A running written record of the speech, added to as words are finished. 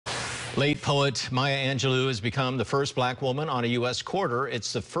Late poet Maya Angelou has become the first black woman on a U.S. quarter.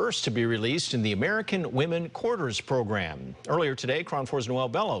 It's the first to be released in the American Women Quarters program. Earlier today, KRON 4's Noelle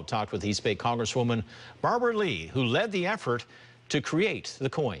Bellow talked with East Bay Congresswoman Barbara Lee, who led the effort to create the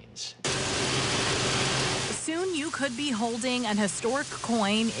coins. Soon you could be holding an historic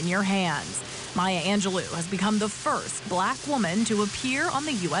coin in your hands. Maya Angelou has become the first black woman to appear on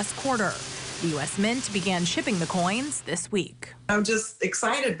the U.S. quarter. The U.S. Mint began shipping the coins this week. I'm just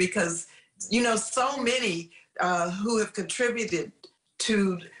excited because, so many who have contributed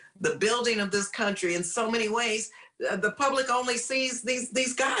to the building of this country in so many ways, the public only sees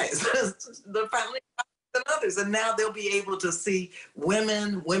these guys, the founding and others, and now they'll be able to see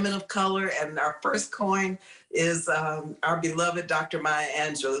women of color, and our first coin is our beloved Dr. Maya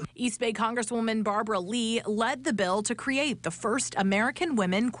Angelou. East Bay Congresswoman Barbara Lee led the bill to create the first American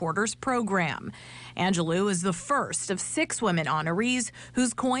Women Quarters program. Angelou is the first of 6 women honorees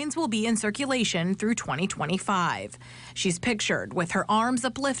whose coins will be in circulation through 2025. She's pictured with her arms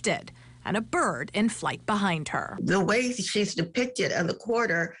uplifted and a bird in flight behind her. The way she's depicted on the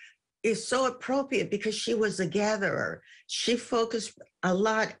quarter is so appropriate because she was a gatherer. She focused a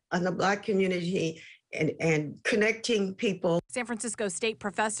lot on the Black community and connecting people. San Francisco State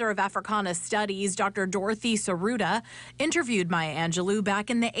Professor of Africana Studies, Dr. Dorothy Saruta, interviewed Maya Angelou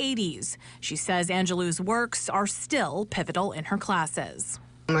back in the 80s. She says Angelou's works are still pivotal in her classes.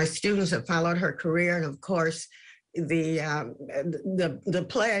 My students have followed her career, and of course, the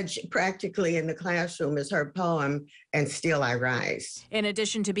pledge practically in the classroom is her poem, And Still I Rise. In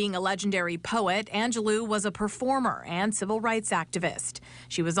addition to being a legendary poet, Angelou was a performer and civil rights activist.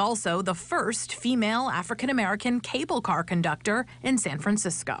 She was also the first female African-American cable car conductor in San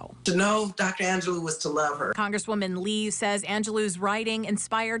Francisco. To know Dr. Angelou was to love her. Congresswoman Lee says Angelou's writing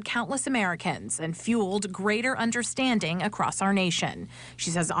inspired countless Americans and fueled greater understanding across our nation.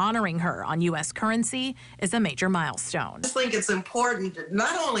 She says honoring her on U.S. currency is a major milestone. I just think it's important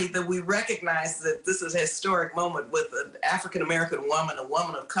not only that we recognize that this is a historic moment with an African-American woman, a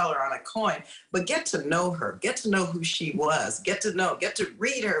woman of color on a coin, but get to know her, get to know who she was, get to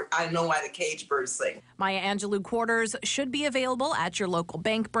read her I Know Why the Cage Birds Sing. Maya Angelou quarters should be available at your local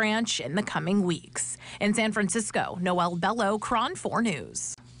bank branch in the coming weeks. In San Francisco, Noelle Bellow, KRON 4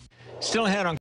 News. Still ahead on